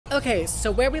Okay,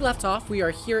 so where we left off, we are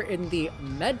here in the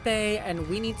med bay and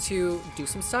we need to do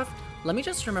some stuff. Let me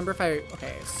just remember if I...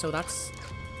 Okay, so that's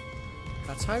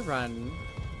how I run.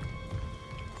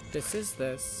 This is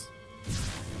this.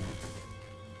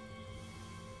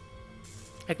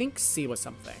 I think C was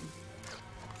something.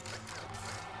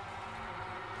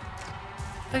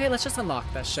 Okay, let's just unlock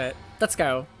that shit. Let's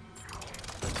go.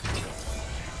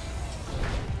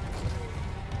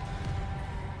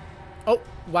 Oh,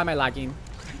 why am I lagging?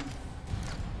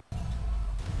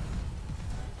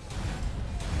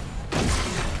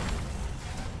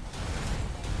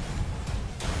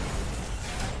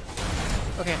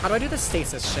 Okay, how do I do the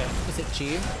stasis shit? Is it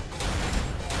G?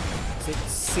 Is it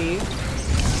C?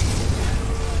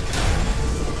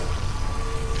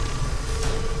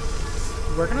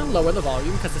 We're gonna lower the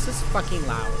volume because this is fucking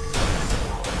loud.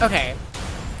 Okay.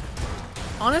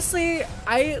 Honestly,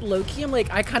 I low-key am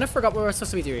like, I kind of forgot what we're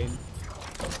supposed to be doing.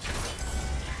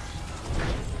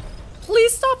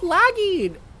 Please stop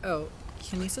lagging! Oh,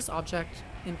 kinesis object,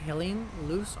 impaling,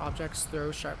 loose objects,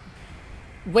 throw sharp.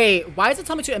 Wait, why does it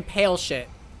tell me to impale shit?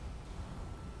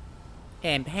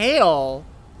 Impale?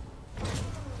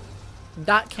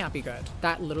 That can't be good.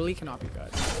 That literally cannot be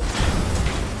good.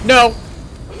 No!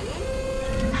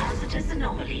 Hazardous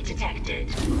anomaly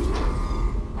detected.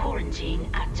 Quarantine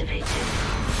activated.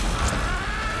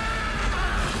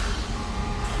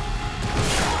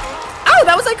 Oh,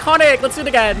 that was iconic! Let's do it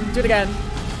again. Do it again.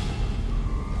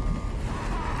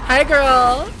 Hi,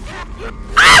 girl.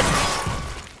 Ah!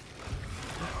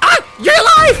 You're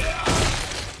alive!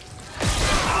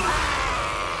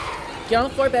 Get on the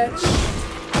floor, bitch.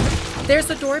 There's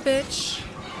the door, bitch.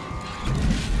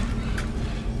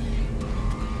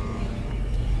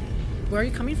 Where are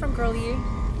you coming from, girlie?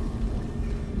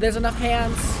 There's enough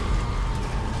hands.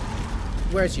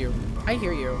 Where's you? I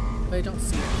hear you, but I don't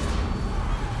see you.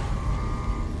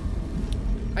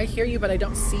 I hear you, but I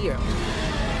don't see you.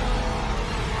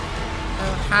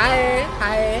 Oh, hi.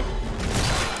 Hi.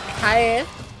 Hi.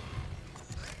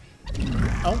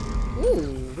 Oh,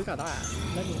 ooh, we got that.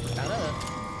 Let me pick that up.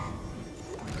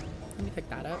 Let me pick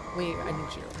that up. Wait, I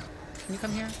need you. Can you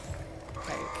come here?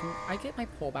 Okay, can I get my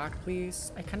pole back,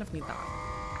 please? I kind of need that.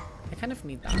 I kind of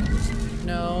need that.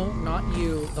 No, not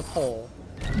you, the pole.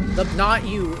 Not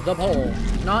you, the pole.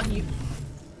 Not you.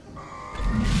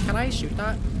 Can I shoot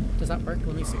that? Does that work?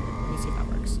 Let me see. Let me see if that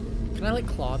works. Can I like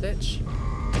claw bitch?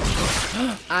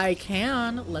 I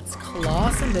can. Let's claw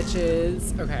some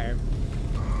bitches. Okay.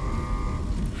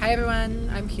 Hi everyone,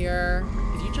 I'm here.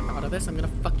 If you jump out of this, I'm gonna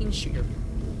fucking shoot your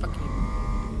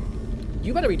fucking...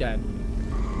 You better be dead.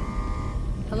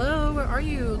 Hello, where are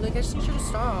you? Like, I just need you to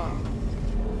stop.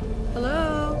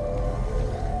 Hello?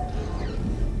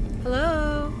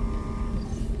 Hello?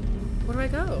 Where do I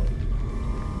go?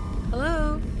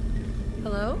 Hello?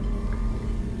 Hello?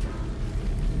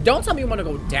 Don't tell me you want to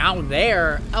go down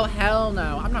there. Oh, hell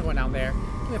no. I'm not going down there.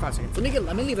 Give me 5 seconds.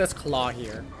 Let me leave this claw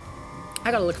here.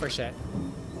 I gotta look for shit.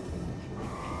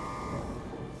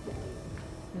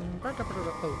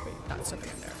 Oh, wait, that's something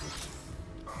in there.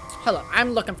 Hello,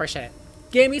 I'm looking for shit.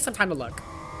 Give me some time to look.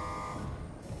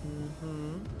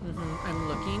 I'm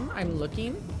looking. I'm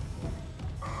looking.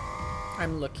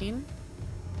 I'm looking.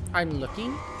 I'm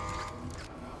looking.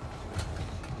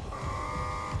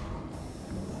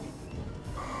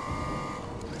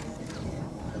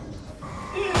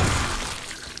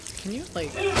 Can you,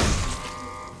 like... Okay,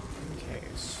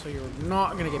 so you're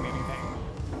not gonna give me anything.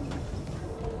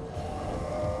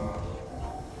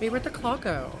 Wait, where'd the claw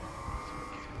go?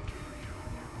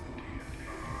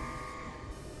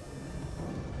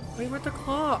 Wait, where'd the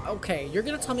claw? Okay, you're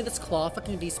gonna tell me this claw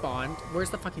fucking despawned. Where's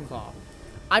the fucking claw?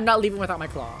 I'm not leaving without my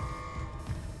claw.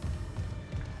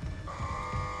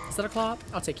 Is that a claw?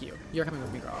 I'll take you. You're coming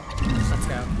with me, girl. Let's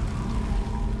go.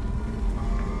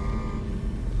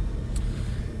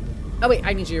 Oh wait,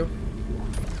 I need you.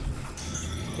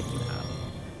 Pick you up.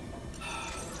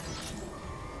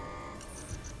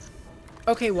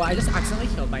 Okay, well, I just accidentally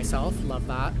healed myself. Love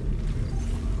that.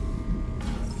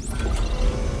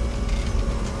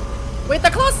 Wait,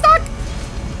 the claw's stuck!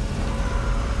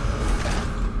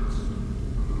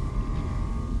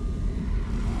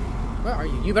 Where are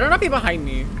you? You better not be behind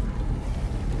me.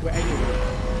 Where are you?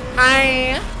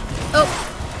 Hi! Oh!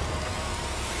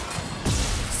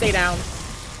 Stay down.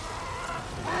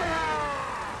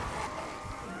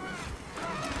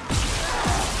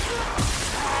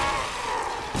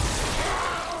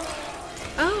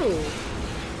 Oh!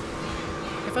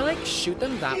 If I like shoot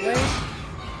them that way.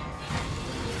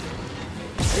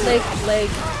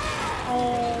 Like,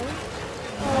 oh.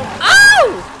 Oh!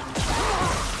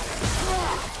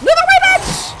 Move away,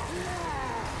 bitch!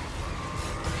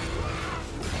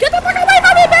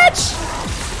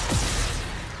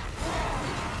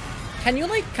 Can you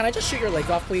like, can I just shoot your legs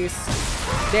off, please?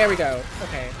 There we go.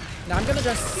 Okay. Now I'm gonna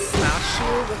just smash you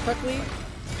real quickly.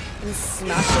 And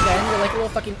smash again. You're like a little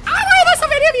fucking. Ah, there's so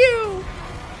many of you!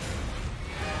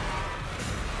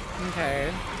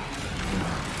 Okay.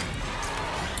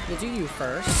 We'll do you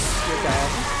first. You're dead.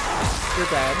 You're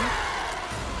dead.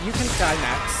 You can die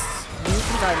next. You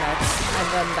can die next. And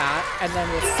then that. And then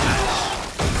we'll smash.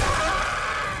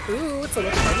 Ooh, it's a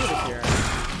little party over here.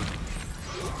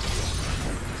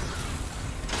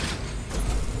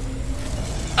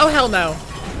 Oh, hell no.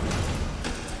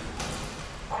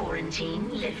 Quarantine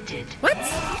lifted. What?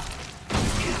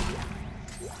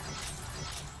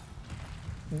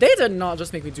 They did not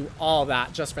just make me do all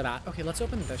that just for that. Okay, let's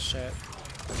open this shit.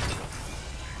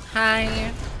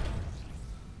 Hi.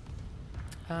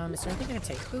 Is there anything I can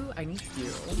take? Ooh, I need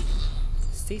fuel.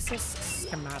 Stasis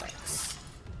schematics.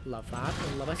 Love that.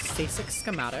 I love a stasis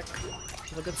schematic.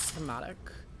 Love a good schematic.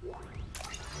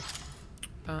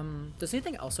 Does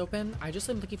anything else open? I just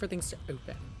am looking for things to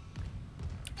open.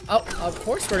 Oh, of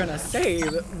course we're gonna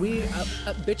save. We,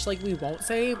 bitch, like we won't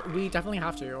save. We definitely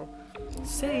have to.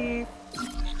 Save.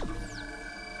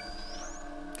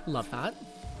 Love that.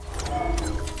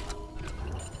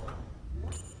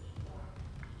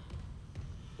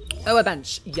 Oh, a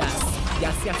bench. Yes.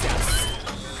 Yes, yes,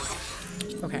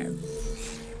 yes. Okay.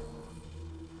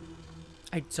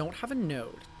 I don't have a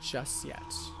node just yet.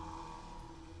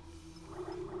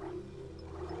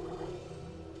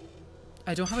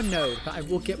 I don't have a node, but I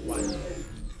will get one.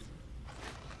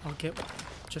 I'll get one.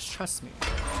 Just trust me.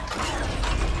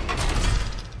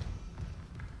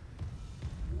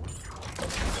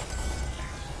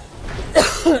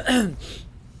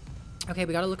 Okay,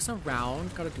 we gotta look some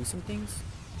around. Gotta do some things.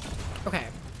 Okay.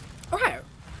 Okay.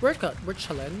 We're good. We're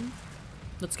chilling.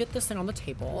 Let's get this thing on the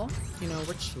table. You know,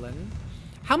 we're chilling.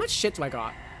 How much shit do I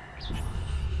got?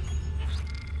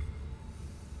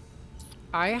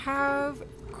 I have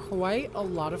quite a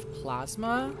lot of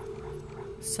plasma.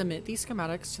 Submit these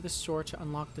schematics to the store to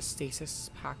unlock the stasis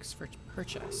packs for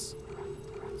purchase.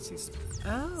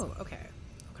 Oh, okay.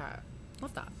 Okay.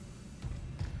 Love that.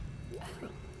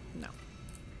 No.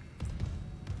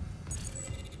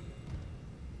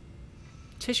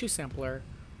 Tissue sampler.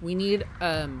 We need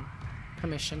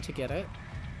permission to get it.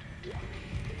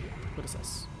 What is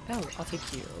this? Oh, I'll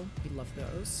take you. We love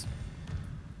those.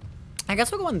 I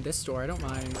guess we'll go in this door. I don't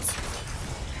mind.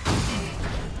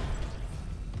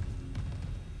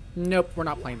 Nope, we're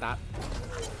not playing that.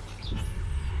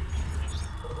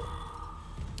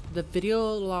 The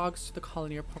video logs to the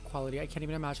colony are poor quality. I can't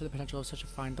even imagine the potential of such a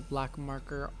find. The black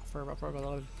marker for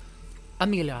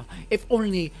Amelia, if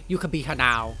only you could be her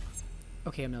now.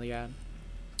 Okay, Amelia.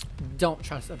 Don't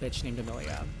trust a bitch named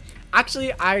Amelia.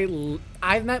 Actually,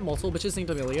 I've met multiple bitches named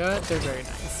Amelia. They're very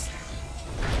nice.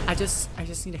 I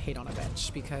just need to hate on a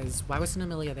bitch because why wasn't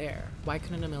Amelia there? Why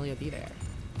couldn't Amelia be there?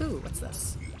 Ooh, what's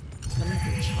this? Let me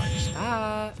recharge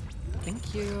that.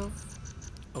 Thank you.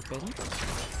 Open.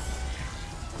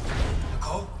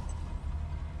 Nicole?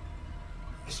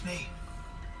 It's me.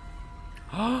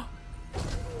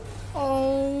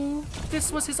 Oh,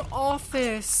 this was his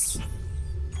office.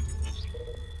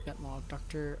 Get log,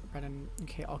 Dr. Brennan.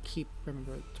 Okay, I'll keep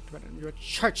remember Dr. Brennan. You're a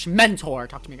church mentor.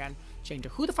 Talk to me again. Jane Doe.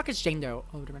 Who the fuck is Jane Doe?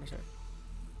 Oh, the minister.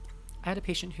 I had a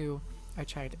patient who I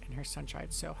tried and her son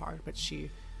tried so hard, but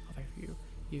she. Oh, you.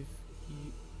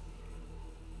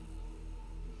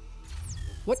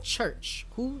 What church?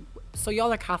 Who? So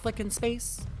y'all are Catholic in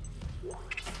space?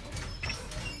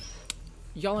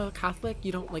 Y'all are Catholic?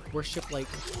 You don't like worship like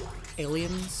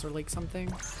aliens or like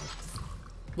something?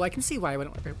 Well, I can see why I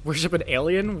wouldn't worship an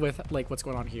alien with like what's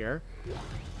going on here.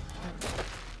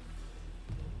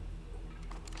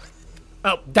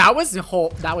 Oh, that was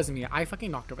me. I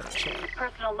fucking knocked over that shit.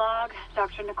 Personal log,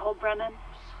 Dr. Nicole Brennan.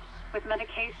 With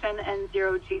medication and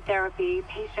zero-G therapy,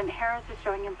 patient Harris is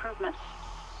showing improvement.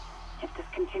 If this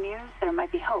continues, there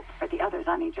might be hope for the others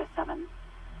on Aegis 7.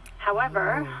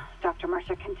 However, Dr.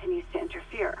 Mercer continues to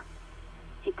interfere.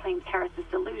 He claims Harris's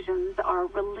delusions are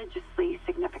religiously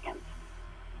significant.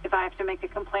 If I have to make a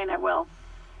complaint, I will.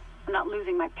 I'm not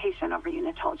losing my patient over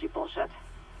unitology bullshit.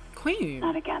 Queen.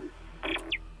 Not again.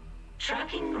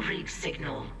 Tracking rig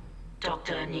signal.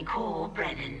 Dr. Nicole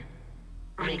Brennan.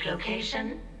 Rig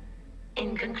location?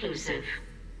 Inconclusive.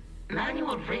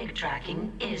 Manual rig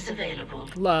tracking is available.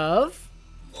 Love.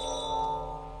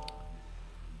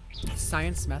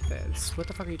 Science methods. What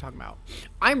the fuck are you talking about?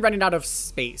 I'm running out of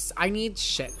space. I need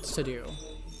shit to do.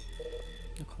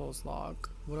 Nicole's log.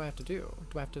 What do I have to do?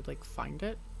 Do I have to like find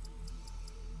it?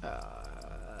 So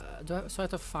I have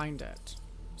to find it.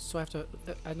 So I have to.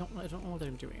 I don't know what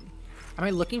I'm doing. Am I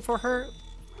looking for her?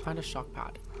 Find a shock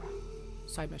pad.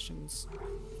 Side missions.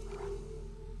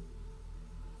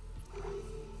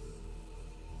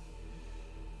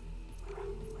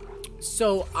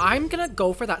 So I'm gonna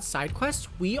go for that side quest.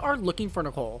 We are looking for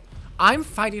Nicole. I'm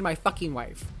fighting my fucking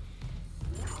wife.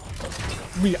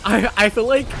 I feel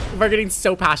like we're getting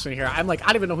so passionate here. I'm like, I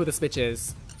don't even know who this bitch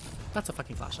is. That's a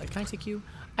fucking flashlight. Can I take you?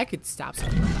 I could stab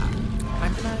someone with that.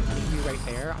 I'm gonna leave you right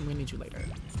there. I'm gonna need you later.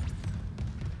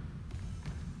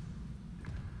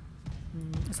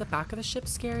 Is the back of the ship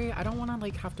scary? I don't want to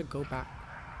like have to go back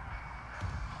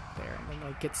there and then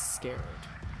like get scared.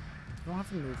 I don't have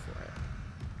to move for it.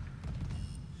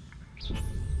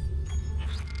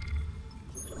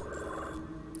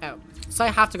 Oh, so I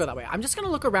have to go that way. I'm just gonna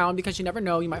look around because you never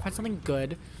know. You might find something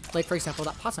good. Like, for example,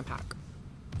 that possum pack.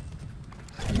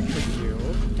 For you,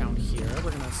 down here,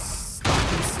 we're gonna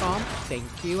stomp and stomp.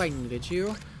 Thank you, I needed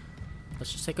you.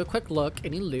 Let's just take a quick look.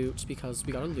 Any loot, because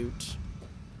we gotta loot.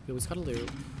 We always gotta loot.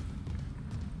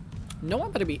 No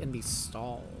one better be in these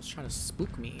stalls trying to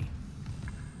spook me.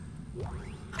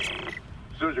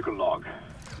 Surgical log.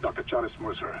 Dr. Charis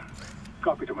Mercer.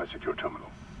 Copy to my secure terminal.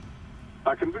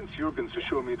 I convinced Jurgens to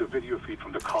show me the video feed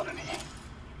from the colony.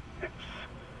 It's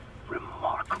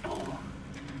remarkable.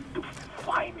 To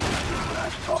finally see what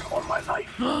I've sought all my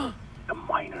life. The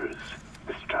miners,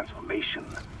 this transformation.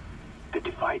 They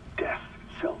defy death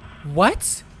itself.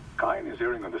 What? Kine is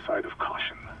erring on the side of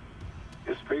caution.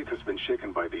 His faith has been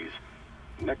shaken by these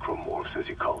necromorphs, as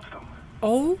he calls them.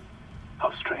 Oh?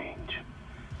 How strange.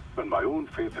 When my own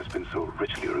faith has been so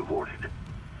richly rewarded.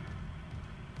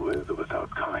 With or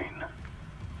without Kine,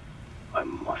 I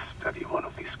must study one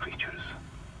of these creatures.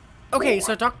 Okay, or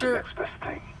so Dr. the next best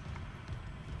thing.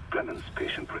 Brennan's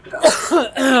patient, for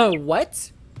example.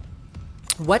 What?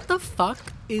 What the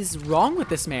fuck is wrong with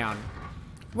this man?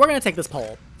 We're gonna take this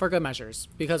poll for good measures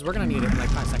because we're gonna need it in like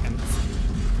 5 seconds.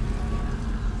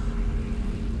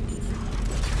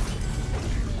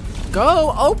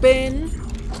 Go open.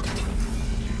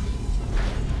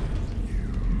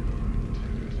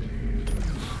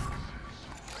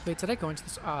 Wait, did I go into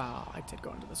this? Oh, I did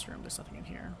go into this room. There's nothing in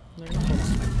here.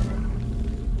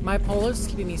 My pole is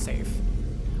keeping me safe.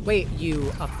 Wait,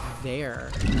 you up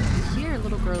there. Here,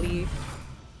 little girly.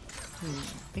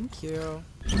 Thank you.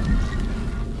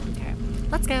 Okay,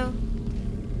 let's go.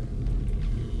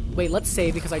 Wait, let's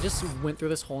save because I just went through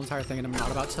this whole entire thing and I'm not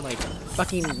about to like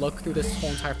fucking look through this whole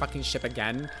entire fucking ship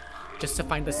again just to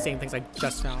find the same things I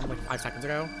just found like 5 seconds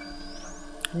ago.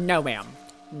 No, ma'am.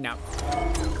 No.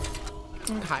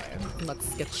 Okay,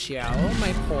 let's get you.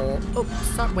 My pole. Oh,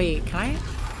 stop. Wait, can I?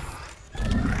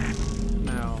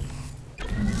 No.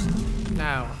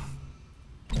 No.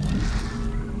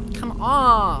 Come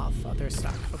off. Oh, they're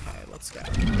stuck. Okay, let's go.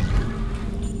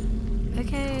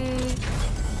 Okay.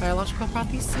 Biological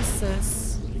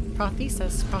prosthesis.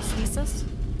 Prosthesis.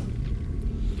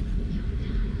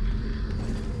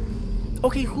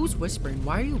 Okay, who's whispering?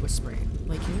 Why are you whispering?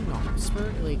 Like, can you not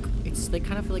whisper? Like, it's like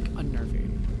kind of like unnerving.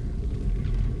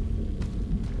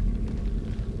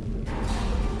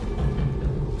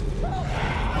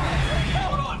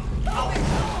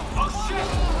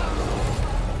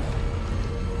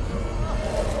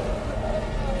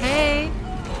 Hey!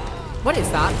 What is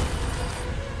that?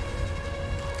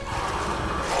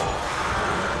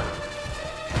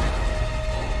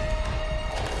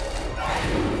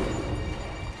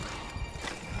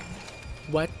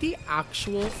 What the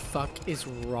actual fuck is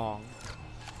wrong?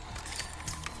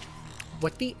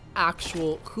 What the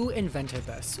actual... Who invented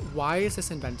this? Why is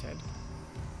this invented?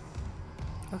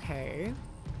 Okay.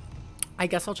 I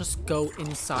guess I'll just go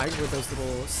inside where those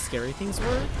little scary things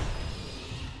were.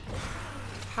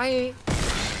 Hi.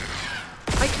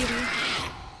 Hi, kitty.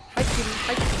 Hi, kitty.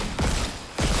 Hi, kitty.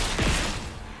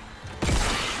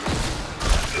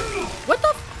 What the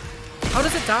f- How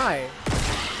does it die?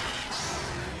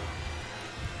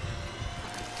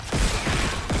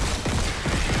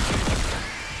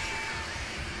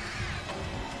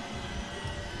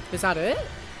 Is that it?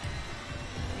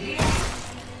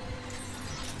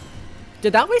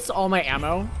 Did that waste all my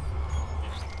ammo?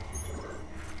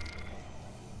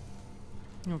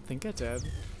 I don't think it did.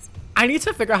 I need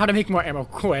to figure out how to make more ammo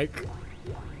quick.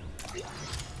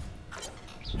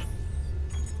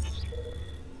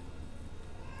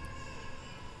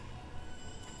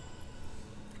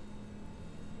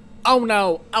 Oh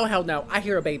no! Oh hell no! I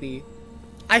hear a baby.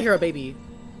 I hear a baby.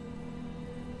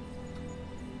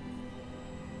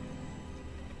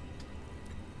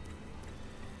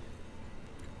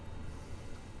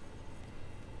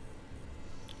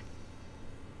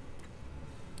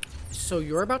 So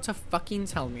you're about to fucking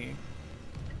tell me.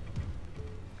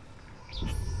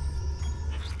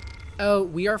 Oh,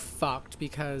 we are fucked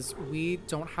because we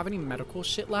don't have any medical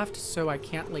shit left, so I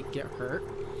can't, like, get hurt.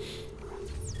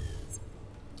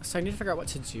 So I need to figure out what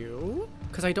to do,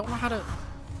 because I don't know how to...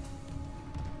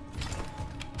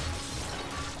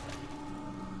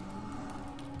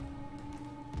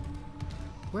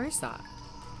 Where is that?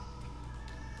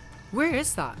 Where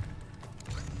is that?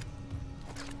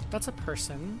 That's a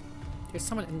person. There's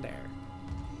someone in there.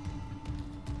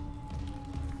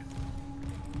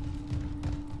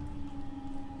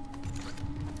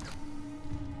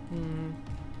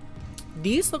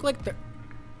 These look like they're...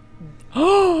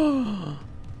 Oh!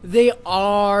 They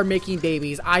are making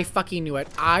babies. I fucking knew it.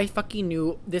 I fucking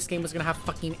knew this game was gonna have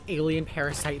fucking alien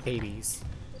parasite babies.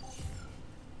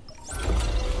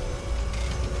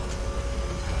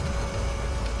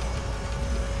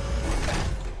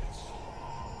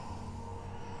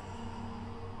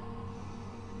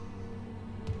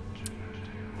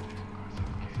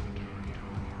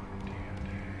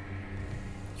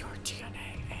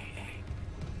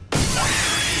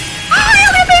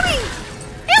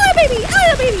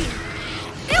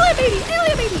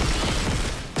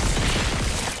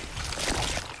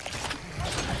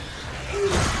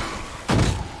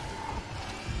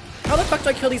 How the fuck do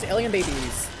I kill these alien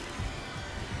babies?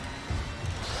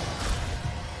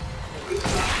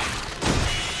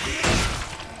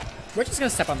 We're just gonna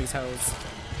step on these hoes.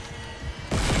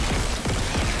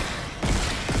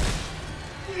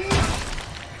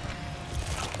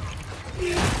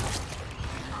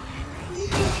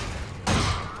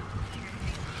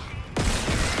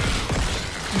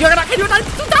 You're not gonna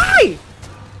die!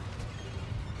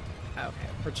 Okay,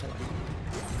 we're chilling.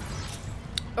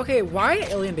 Okay, why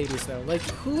alien babies though? Like,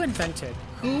 who invented?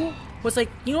 Who was like,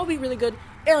 you know what would be really good?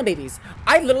 Alien babies.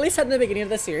 I literally said in the beginning of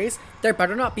the series, there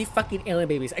better not be fucking alien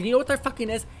babies. And you know what there fucking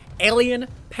is? Alien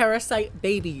parasite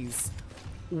babies.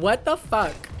 What the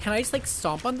fuck? Can I just like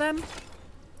stomp on them?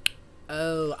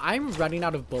 Oh, I'm running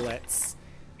out of bullets.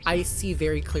 I see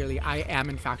very clearly I am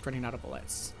in fact running out of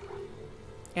bullets.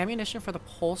 Ammunition for the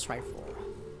pulse rifle.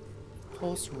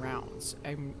 Pulse rounds.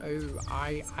 Oh,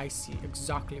 I see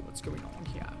exactly what's going on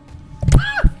here.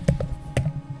 Ah!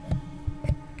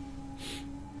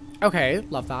 Okay,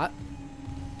 love that.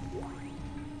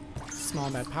 Small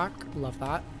med pack, love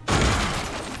that.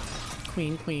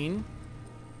 Queen, queen.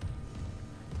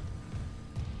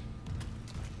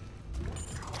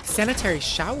 Sanitary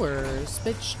showers.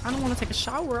 Bitch, I don't want to take a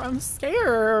shower. I'm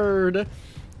scared.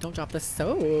 Don't drop the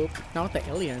soap. Not with the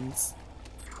aliens.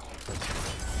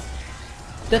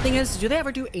 The thing is, do they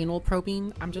ever do anal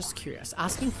probing? I'm just curious.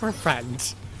 Asking for a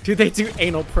friend. Do they do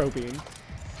anal probing?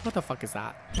 What the fuck is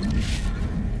that?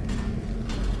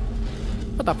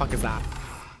 What the fuck is that?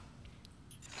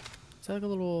 Is that like a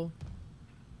little...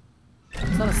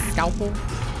 Is that a scalpel?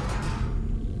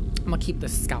 I'm gonna keep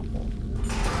this scalpel.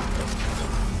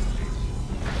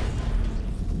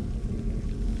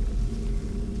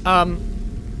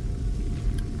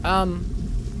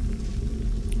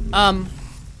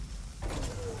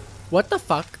 What the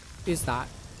fuck is that?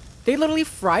 They literally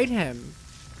fried him.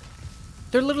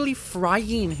 They're literally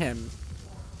frying him.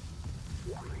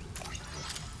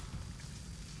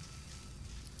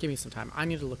 Give me some time. I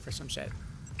need to look for some shit.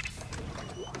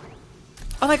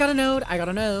 Oh, I got a node. I got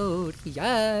a node.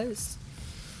 Yes.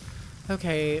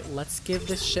 Okay, let's give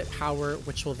this shit power,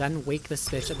 which will then wake this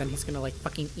bitch, and then he's gonna like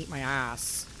fucking eat my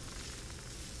ass.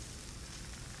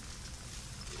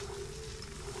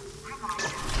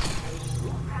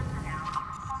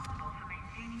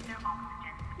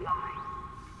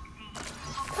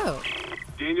 Oh.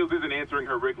 Daniels isn't answering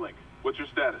her rig link. What's your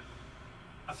status?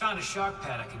 I found a shock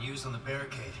pad I can use on the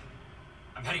barricade.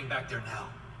 I'm heading back there now.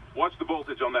 Watch the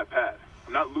voltage on that pad.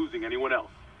 I'm not losing anyone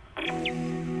else.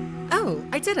 Oh,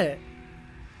 I did it.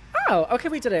 Oh, okay,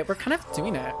 we did it. We're kind of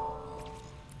doing it.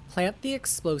 Plant the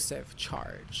explosive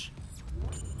charge.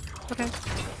 Okay.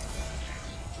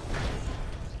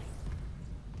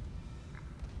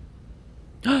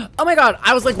 Oh my god,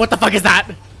 I was like, what the fuck is that?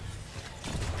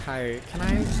 Okay,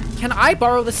 can I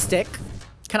borrow the stick?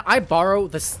 Can I borrow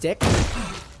the stick?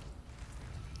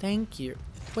 Thank you.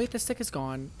 Wait, the stick is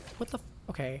gone. What the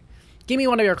okay. Give me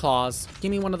one of your claws.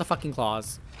 Give me one of the fucking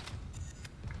claws.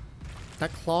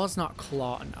 That claw's not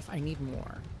claw enough. I need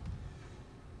more.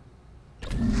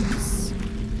 Yes.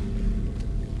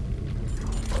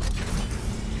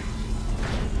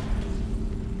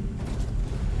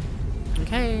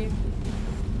 Okay.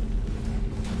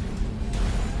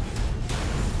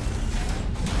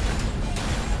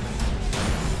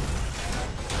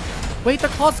 Wait, the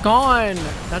claw's gone!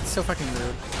 That's so fucking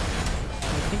rude.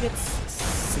 I think it's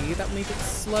C that made it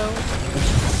slow.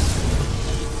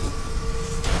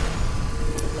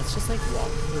 Let's just like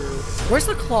through. Where's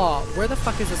the claw? Where the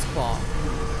fuck is this claw?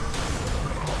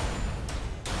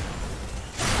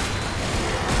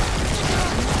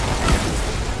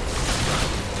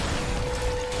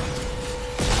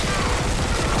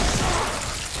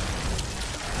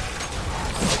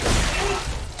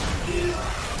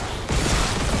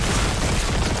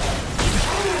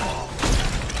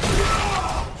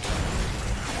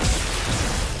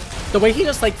 The way he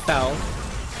just like fell.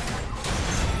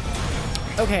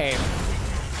 Okay.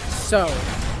 So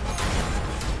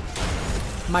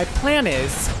my plan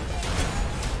is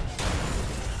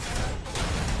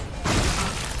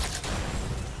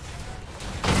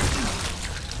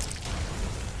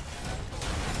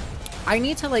I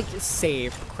need to like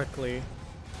save quickly.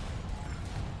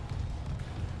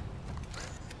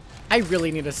 I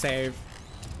really need to save.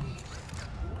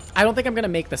 I don't think I'm gonna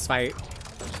make this fight.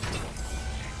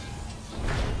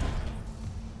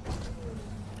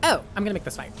 Oh, I'm gonna make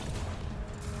this fight.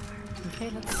 Okay,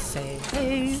 let's save.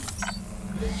 Hey.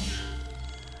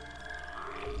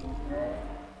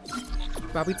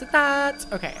 Well, we did that.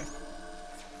 Okay.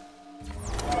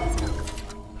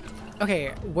 Okay,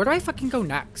 where do I fucking go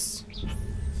next?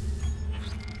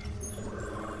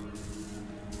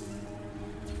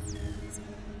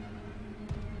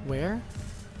 Where?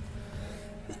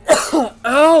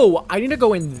 Oh, I need to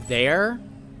go in there?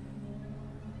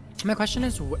 My question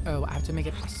is, oh, I have to make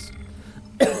it this.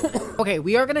 Okay,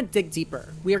 we are gonna dig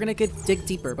deeper. We are gonna dig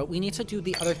deeper, but we need to do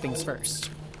the other things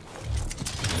first.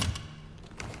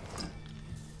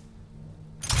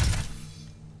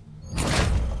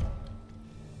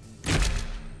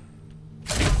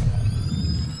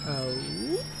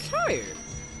 Okay.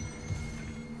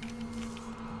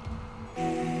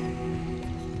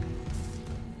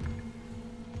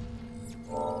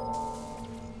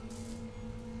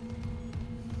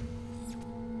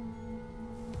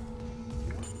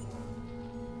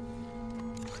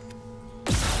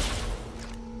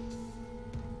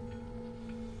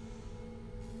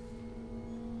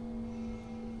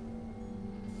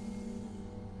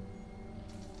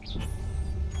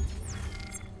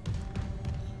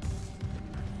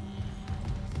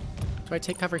 Do I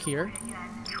take cover here?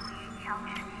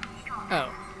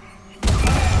 Oh.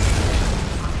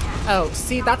 Oh,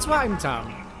 see, that's why I'm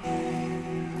dumb.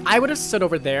 I would have stood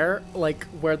over there, like,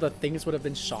 where the things would have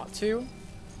been shot to.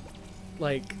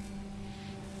 Like...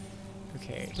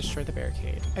 Okay, destroy the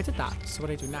barricade. I did that, so what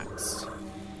do I do next?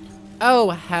 Oh,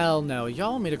 hell no.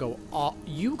 Y'all want me to go all...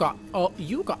 You got... Oh,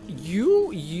 you got...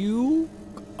 You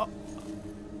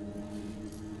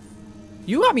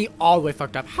got me all the way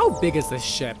fucked up. How big is this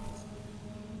ship?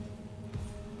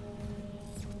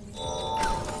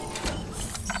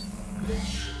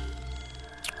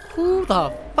 Who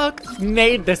the fuck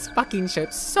made this fucking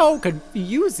ship so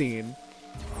confusing?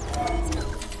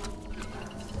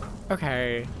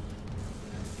 Okay.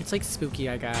 It's like spooky,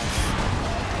 I guess.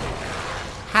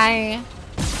 Hi.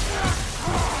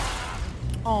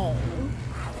 Oh.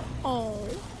 Oh.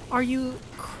 Are you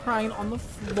crying on the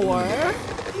floor?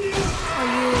 Are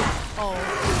you? Oh.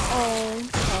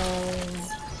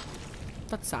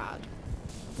 That's sad.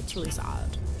 That's really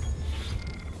sad.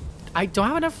 I don't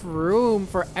have enough room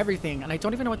for everything, and I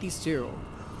don't even know what these do.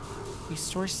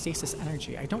 Restore stasis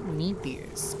energy. I don't need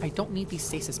these. I don't need these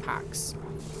stasis packs.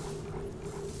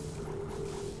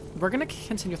 We're gonna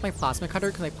continue with my plasma cutter,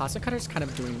 because my plasma cutter is kind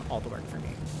of doing all the work for me.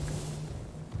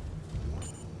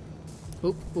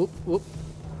 Oop, oop, oop.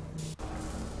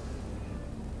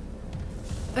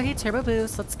 Okay, turbo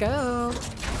boost, let's go.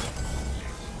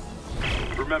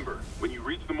 Remember, when you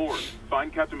reach the morgue,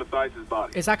 find Captain Matthias's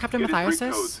body. Is that Captain Matthias? Get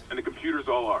his rig codes, and the computer's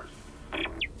all ours.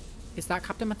 Is that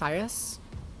Captain Matthias?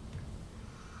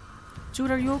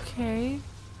 Dude, are you okay?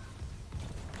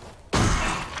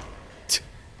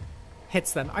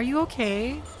 Hits them. Are you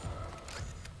okay?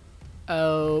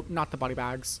 Oh, not the body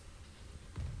bags.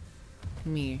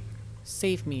 Me.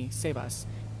 Save me. Save us.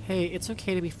 Hey, it's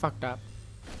okay to be fucked up.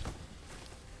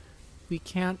 We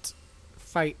can't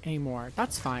fight anymore.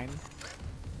 That's fine.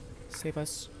 Save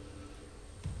us.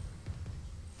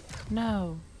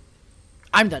 No.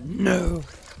 I'm done. No.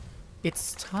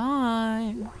 It's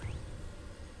time.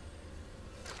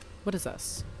 What is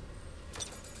this?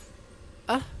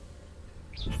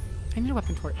 I need a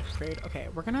weapon toward upgrade. Okay,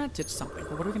 we're gonna ditch something.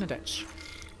 But what are we gonna ditch?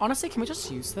 Honestly, can we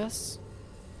just use this?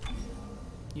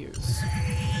 Use.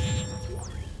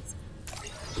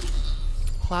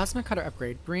 Plasma cutter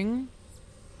upgrade. Bring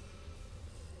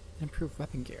improved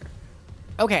weapon gear.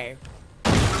 Okay.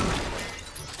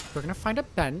 We're gonna find a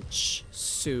bench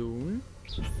soon.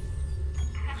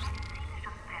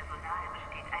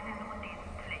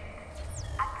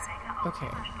 Okay.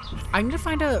 I need to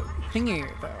find a thingy,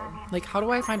 though. Like, how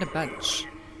do I find a bench?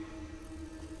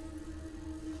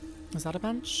 Is that a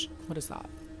bench? What is that?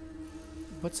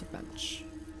 What's a bench?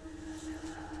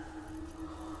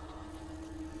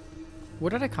 Where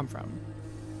did I come from?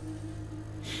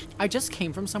 I just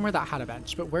came from somewhere that had a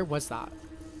bench, but where was that?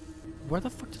 Where the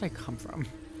fuck did I come from?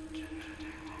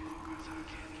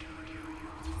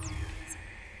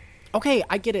 Okay,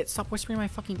 I get it. Stop whispering in my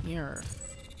fucking ear.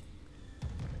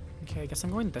 Okay, I guess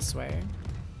I'm going this way.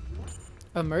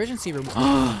 Emergency room.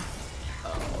 Oh,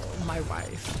 my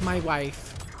wife. My wife.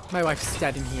 My wife's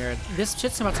dead in here. This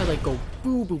shit's about to like go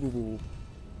boo boo boo boo.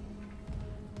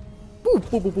 Boo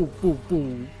boo boo boo boo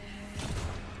boo.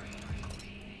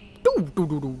 Do do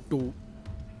do do do.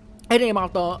 It ain't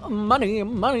about the money,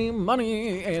 money,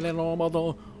 money. It ain't all about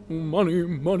the money,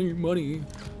 money, money.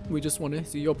 We just want to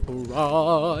see your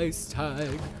price tag.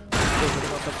 It ain't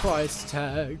about the price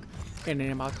tag. It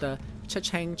ain't about the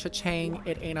cha-chang, cha-chang.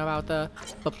 It ain't about the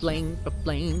ba-bling,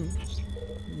 ba-bling.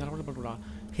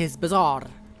 His bizarre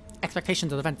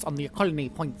expectations of events on the colony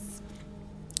points.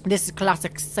 This is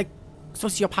classic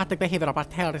sociopathic behavior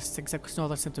about terrorists, except no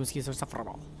other symptoms he is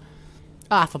insufferable.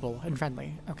 Affable and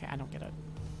friendly. Okay, I don't get it.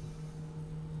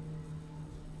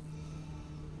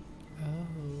 Oh.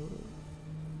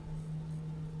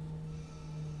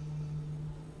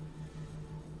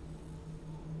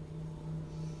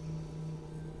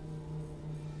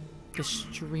 The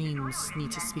streams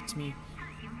need to speak to me.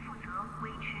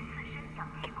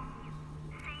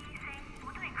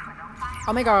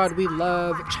 Oh my god, we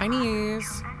love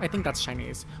Chinese. I think that's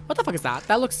Chinese. What the fuck is that?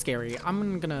 That looks scary.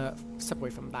 I'm gonna step away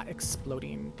from that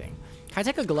exploding thing. Can I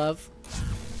take a glove?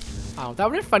 Oh, that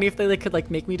would be funny if they could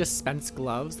like make me dispense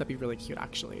gloves. That'd be really cute,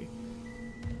 actually.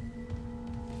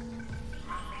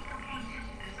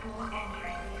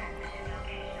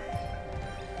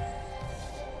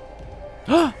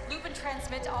 Loop and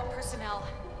transmit to all personnel.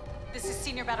 This is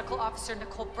Senior Medical Officer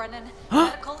Nicole Brennan.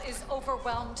 Medical is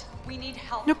overwhelmed. We need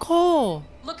help. Nicole!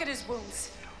 Look at his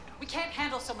wounds. We can't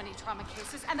handle so many trauma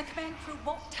cases, and the command crew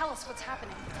won't tell us what's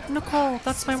happening. Nicole,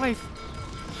 that's my wife.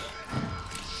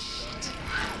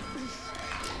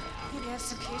 Maybe I have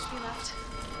some PHP left.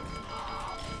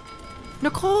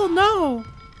 Nicole, no!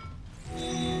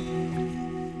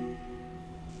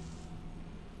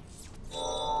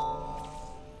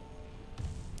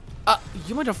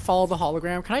 You want to follow the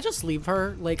hologram? Can I just leave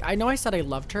her? Like, I know I said I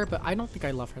loved her, but I don't think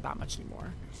I love her that much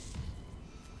anymore.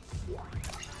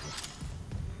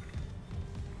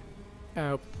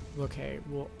 Oh, okay.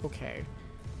 Well, okay.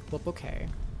 Well, okay.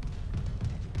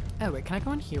 Oh, wait, can I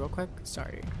go in here real quick?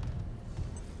 Sorry.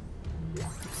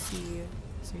 Let's see.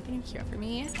 Is there anything in here for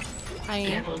me?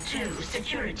 Level 2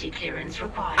 security clearance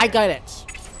required. I got it.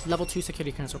 Level 2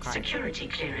 security clearance required. Security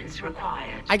clearance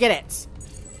required. I get it.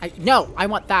 No, I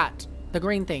want that. The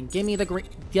green thing. Give me the green.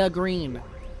 The green.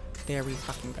 There we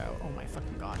fucking go. Oh my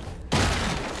fucking god.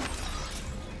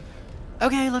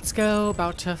 Okay, let's go.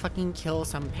 About to fucking kill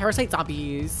some parasite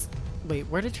zombies. Wait,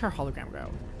 where did her hologram go?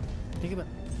 Think about.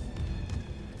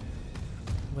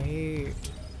 Wait.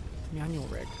 Manual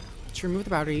rig. To remove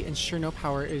the battery, ensure no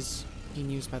power is being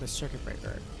used by the circuit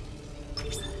breaker.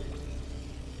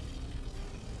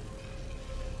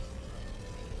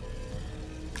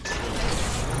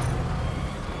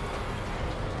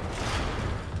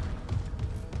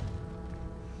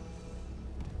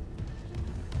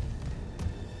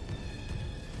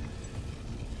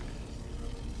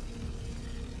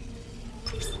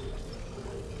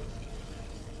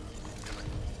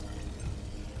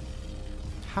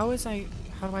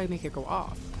 How do I make it go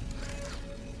off?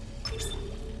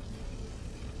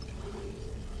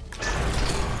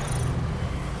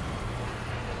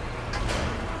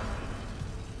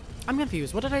 I'm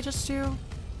confused. What did I just do?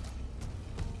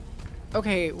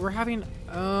 Okay, we're having...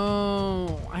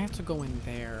 Oh, I have to go in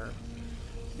there.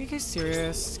 Are you guys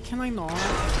serious? Can I not?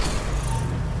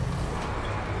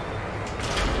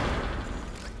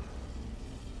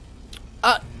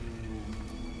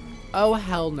 Oh,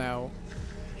 hell no.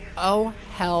 Oh,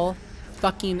 hell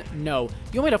fucking no.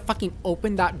 You want me to fucking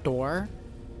open that door?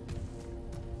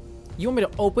 You want me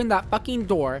to open that fucking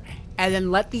door and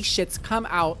then let these shits come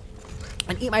out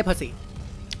and eat my pussy?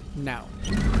 No.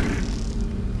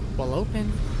 Well,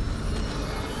 open.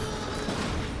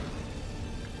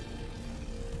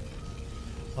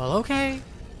 Well, okay.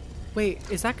 Wait,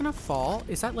 is that gonna fall?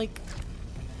 Is that like...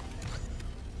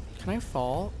 Can I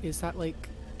fall? Is that like...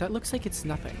 That looks like it's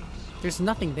nothing. There's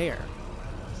nothing there.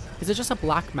 Is it just a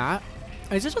black mat?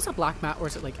 Is it just a black mat or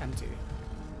is it like empty?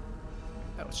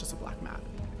 Oh, it's just a black mat.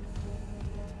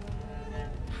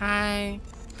 Hi.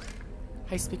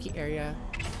 Hi, spooky area.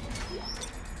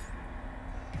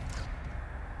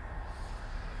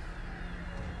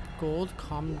 Gold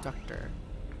conductor.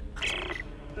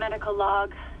 Medical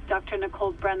log, Dr.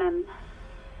 Nicole Brennan.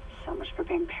 So much for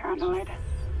being paranoid.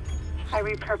 I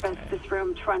repurposed this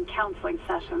room to run counseling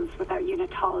sessions without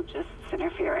unitologists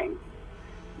interfering.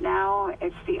 Now,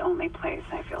 it's the only place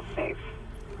I feel safe.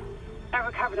 I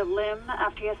recovered a limb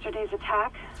after yesterday's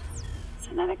attack.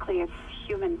 Genetically, it's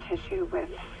human tissue with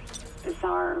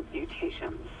bizarre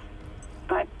mutations.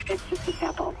 But it's just a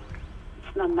sample.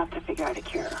 It's not enough to figure out a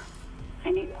cure.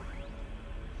 I need...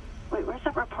 Wait, where's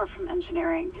that report from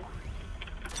engineering?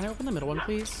 Can I open the middle one,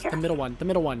 please? Here. The middle one. The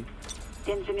middle one.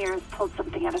 The engineers pulled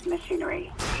something out of machinery.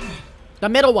 The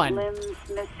middle one. Limbs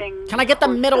missing. Can I get the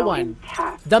middle torso one?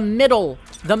 Intact. The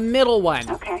middle one.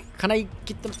 Okay. Can I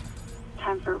get the...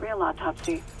 Time for a real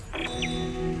autopsy.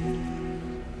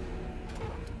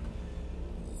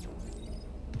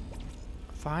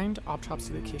 Find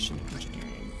autopsy location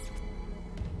engineering.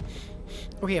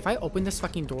 Okay, if I open this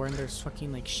fucking door and there's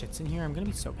fucking like shits in here, I'm gonna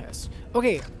be so pissed.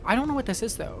 Okay, I don't know what this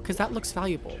is though, because that looks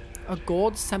valuable. A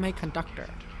gold semiconductor.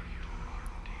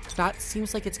 That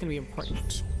seems like it's gonna be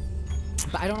important.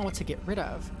 But I don't know what to get rid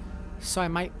of. So I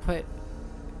might put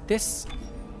this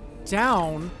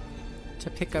down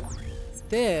to pick up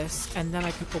this, and then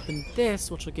I can open this,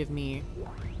 which will give me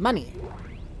money.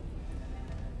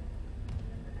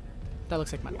 That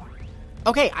looks like money.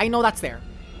 Okay, I know that's there.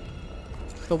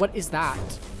 But what is that?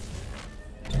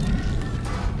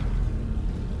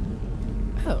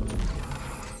 Oh.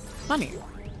 Money.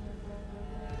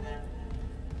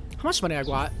 How much money I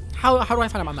got? How do I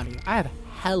find out my money? I have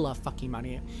hella fucking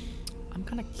money. I'm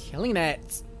kind of killing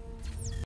it.